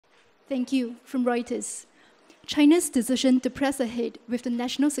Thank you. From Reuters. China's decision to press ahead with the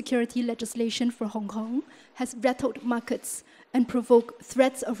national security legislation for Hong Kong has rattled markets and provoked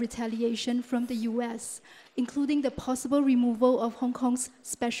threats of retaliation from the US, including the possible removal of Hong Kong's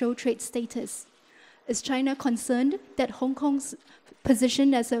special trade status. Is China concerned that Hong Kong's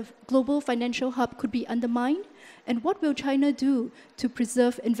position as a global financial hub could be undermined? And what will China do to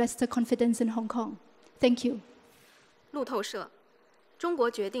preserve investor confidence in Hong Kong? Thank you. 路透社，中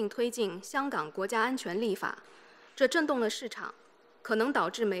国决定推进香港国家安全立法，这震动了市场，可能导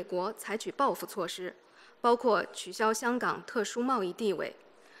致美国采取报复措施，包括取消香港特殊贸易地位。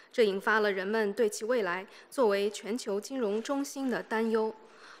这引发了人们对其未来作为全球金融中心的担忧。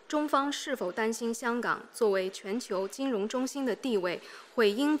中方是否担心香港作为全球金融中心的地位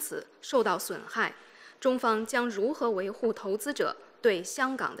会因此受到损害？中方将如何维护投资者对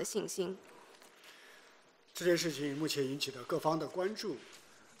香港的信心？ 这件事情目前引起了各方的关注。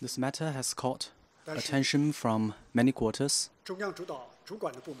 This matter has caught attention from many quarters. 中央主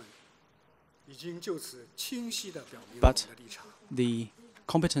管的部门已经就此清晰地表明了我们的立场。 The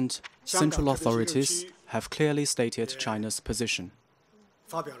competent central authorities have clearly stated China's position.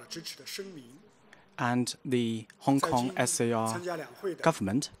 发表了支持的声明。 And the Hong Kong SAR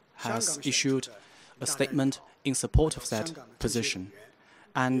government has issued a statement in support of that position.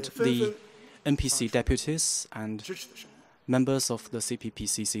 And the NPC deputies and members of the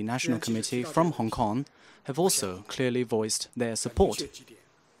CPPCC National Committee from Hong Kong have also clearly voiced their support.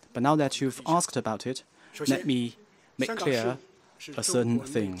 But now that you've asked about it, let me make clear certain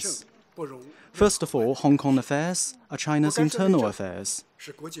things. First of all, Hong Kong affairs are China's internal affairs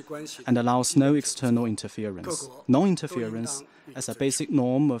and allows no external interference. Non-interference, as a basic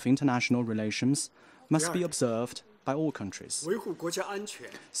norm of international relations, must be observed by all countries.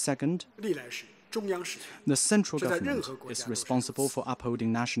 Second, the central government is responsible for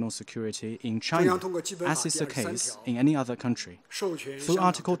upholding national security in China, as is the case in any other country. Through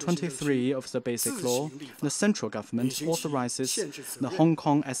Article 23 of the Basic Law, the central government authorizes the Hong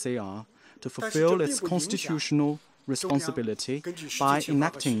Kong SAR to fulfill its constitutional responsibility by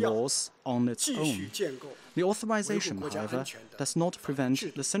enacting laws on its own. The authorization, however, does not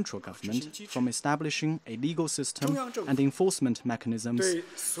prevent the central government from establishing a legal system and enforcement mechanisms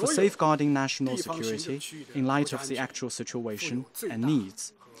for safeguarding national security in light of the actual situation and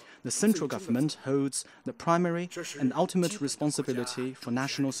needs. The central government holds the primary and ultimate responsibility for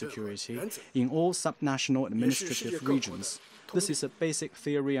national security in all subnational administrative regions. This is a basic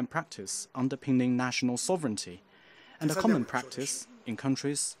theory and practice underpinning national sovereignty, and a common practice in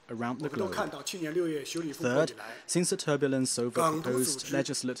countries around the globe. Third, since the turbulence over proposed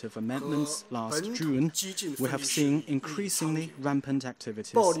legislative amendments last June, we have seen increasingly rampant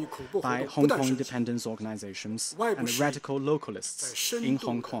activities by Hong Kong independence organizations and radical localists in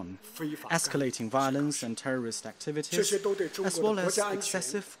Hong Kong, escalating violence and terrorist activities, as well as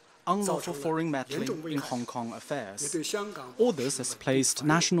excessive unlawful foreign meddling in Hong Kong affairs. All this has placed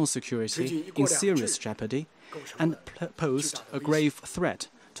national security in serious jeopardy and posed a grave threat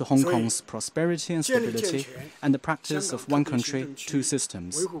to Hong Kong's prosperity and stability and the practice of one country, two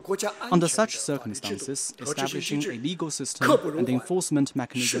systems. Under such circumstances, establishing a legal system and enforcement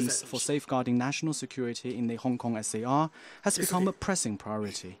mechanisms for safeguarding national security in the Hong Kong SAR has become a pressing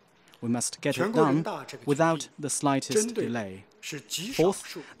priority. We must get it done without the slightest delay.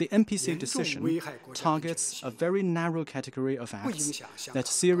 Fourth, the NPC decision targets a very narrow category of acts that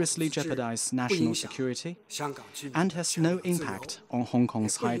seriously jeopardize national security and has no impact on Hong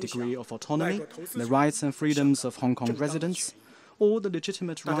Kong's high degree of autonomy, the rights and freedoms of Hong Kong residents, or the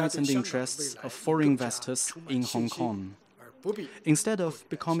legitimate rights and interests of foreign investors in Hong Kong. Instead of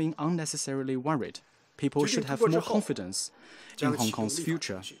becoming unnecessarily worried, people should have more confidence in Hong Kong's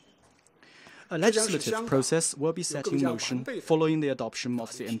future. A legislative process will be set in motion following the adoption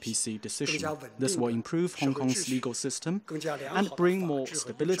of the NPC decision. This will improve Hong Kong's legal system and bring more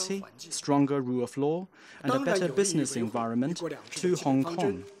stability, stronger rule of law, and a better business environment to Hong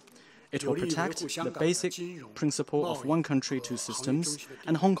Kong. It will protect the basic principle of one country, two systems,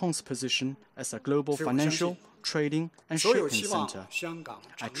 and Hong Kong's position as a global financial, trading, and shipping center.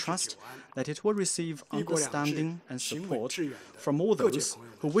 I trust that it will receive understanding and support from all those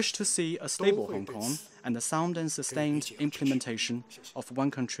who wish to see a stable Hong Kong and a sound and sustained implementation of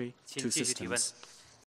one country, two systems.